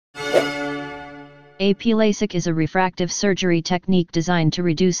Epi LASIK is a refractive surgery technique designed to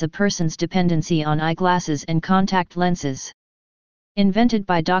reduce a person's dependency on eyeglasses and contact lenses. Invented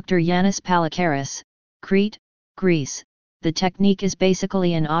by Dr. Yanis Palikaris, Crete, Greece, the technique is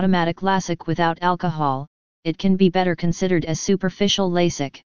basically an automatic LASIK without alcohol. It can be better considered as superficial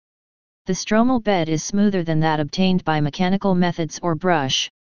LASIK. The stromal bed is smoother than that obtained by mechanical methods or brush.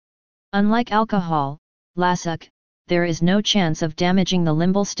 Unlike alcohol, LASIK, there is no chance of damaging the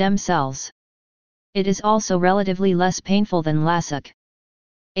limbal stem cells. It is also relatively less painful than LASIK.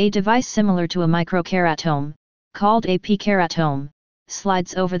 A device similar to a microkeratome, called a P-keratome,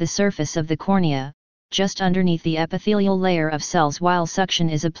 slides over the surface of the cornea, just underneath the epithelial layer of cells while suction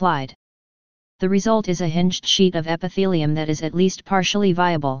is applied. The result is a hinged sheet of epithelium that is at least partially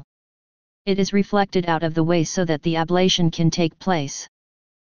viable. It is reflected out of the way so that the ablation can take place.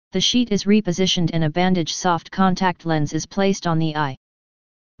 The sheet is repositioned and a bandaged soft contact lens is placed on the eye.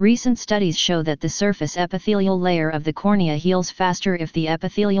 Recent studies show that the surface epithelial layer of the cornea heals faster if the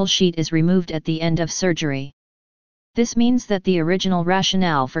epithelial sheet is removed at the end of surgery. This means that the original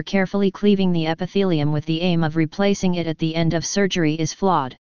rationale for carefully cleaving the epithelium with the aim of replacing it at the end of surgery is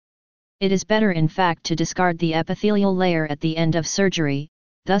flawed. It is better in fact to discard the epithelial layer at the end of surgery,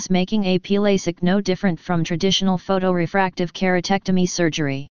 thus making Epi LASIK no different from traditional photorefractive keratectomy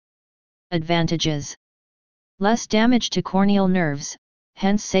surgery. Advantages: less damage to corneal nerves,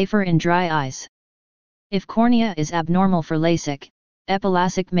 hence safer in dry eyes. If cornea is abnormal for LASIK, Epi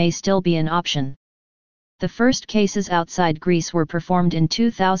LASIK may still be an option. The first cases outside Greece were performed in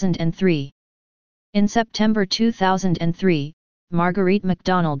 2003. In September 2003, Marguerite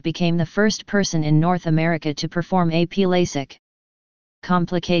MacDonald became the first person in North America to perform Epi LASIK.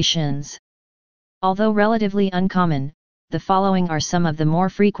 Complications: although relatively uncommon, the following are some of the more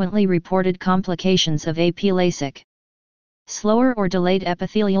frequently reported complications of Epi LASIK. Slower or delayed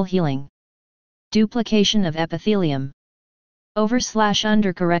epithelial healing. Duplication of epithelium.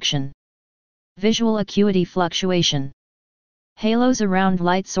 Over/under-correction. Visual acuity fluctuation. Halos around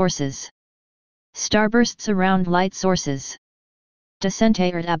light sources. Starbursts around light sources.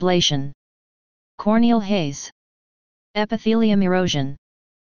 Decentered ablation. Corneal haze. Epithelium erosion.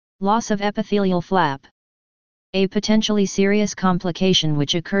 Loss of epithelial flap. A potentially serious complication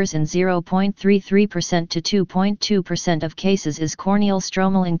which occurs in 0.33% to 2.2% of cases is corneal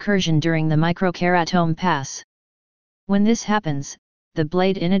stromal incursion during the microkeratome pass. When this happens, the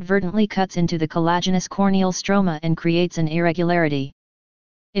blade inadvertently cuts into the collagenous corneal stroma and creates an irregularity.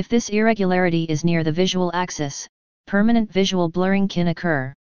 If this irregularity is near the visual axis, permanent visual blurring can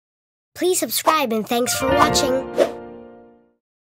occur. Please subscribe and thanks for watching.